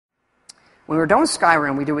When we're done with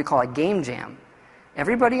Skyrim, we do what we call a game jam.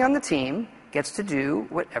 Everybody on the team gets to do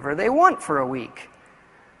whatever they want for a week.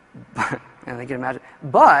 And they can imagine.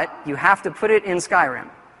 But you have to put it in Skyrim.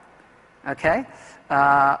 Okay?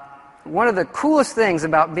 One of the coolest things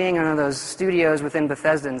about being in one of those studios within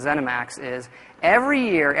Bethesda and ZeniMax is every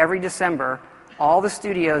year, every December, all the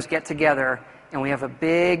studios get together and we have a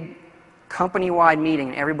big company-wide meeting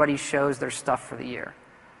and everybody shows their stuff for the year.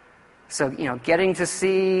 So, getting to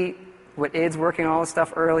see what id's working on all this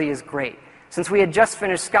stuff early is great. Since we had just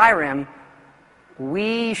finished Skyrim,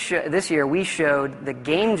 this year we showed the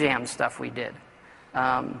game jam stuff we did.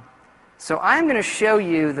 So I'm going to show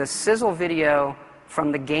you the sizzle video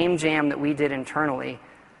from the game jam that we did internally,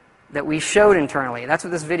 that we showed internally. That's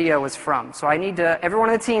what this video was from. So everyone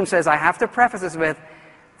on the team says, I have to preface this with,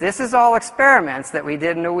 this is all experiments that we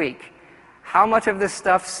did in a week. How much of this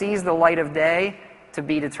stuff sees the light of day? To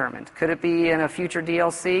be determined. Could it be in a future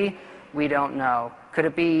DLC? We don't know. Could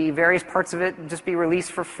it be various parts of it just be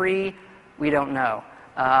released for free? We don't know.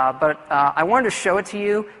 But I wanted to show it to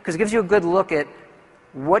you because it gives you a good look at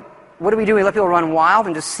what do we do? We let people run wild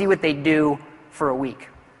and just see what they do for a week.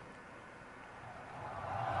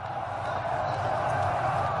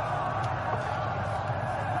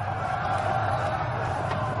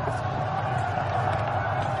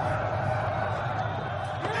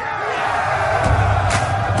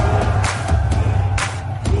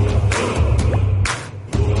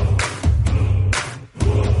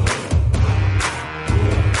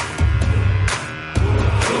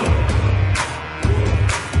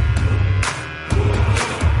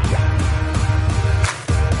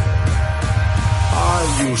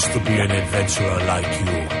 To be an adventurer like you.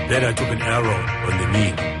 Then I took an arrow on the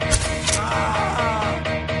knee.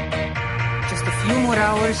 Just a few more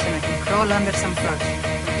hours and I can crawl under some brush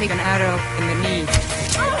and take an arrow in the knee.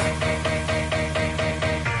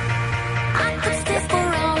 I could stay for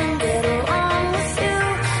all and get along with you.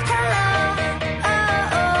 Hello,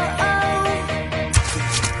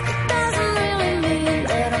 It doesn't really mean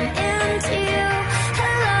that I'm into you.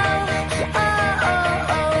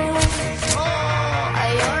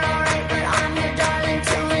 You're alright, but I'm your darling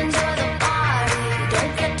to enjoy the party.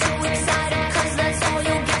 Don't get too excited, cause that's all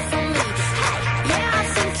you'll get from me. Hey, yeah, I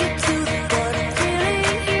think you're cute, but really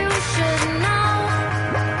you should know.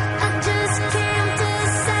 I just came to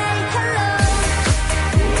say hello.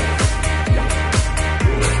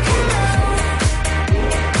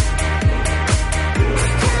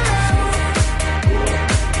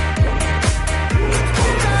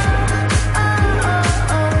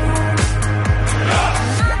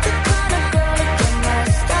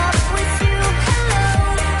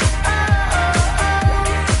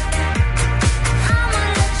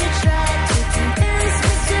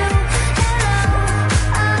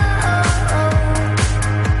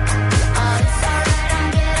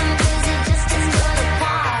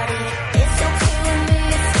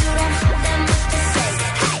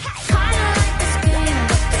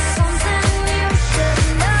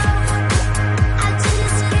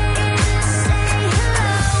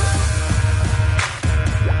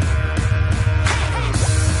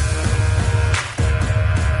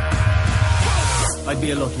 I'd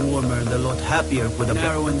be a lot warmer and a lot happier with an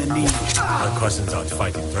arrow in the knee. My cousin's out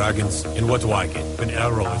fighting dragons, and what do I get? An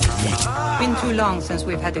arrow in the knee. Been too long since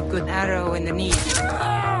we've had a good arrow in the knee.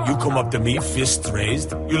 You come up to me, fists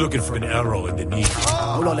raised. You're looking for an arrow in the knee.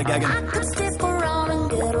 Hold on, Gagan. I could stick around and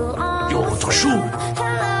get along. Yo, Toshu.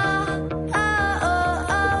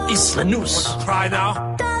 Isla Nus. Try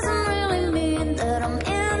now. Doesn't really mean that I'm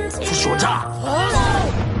into you. 说炸。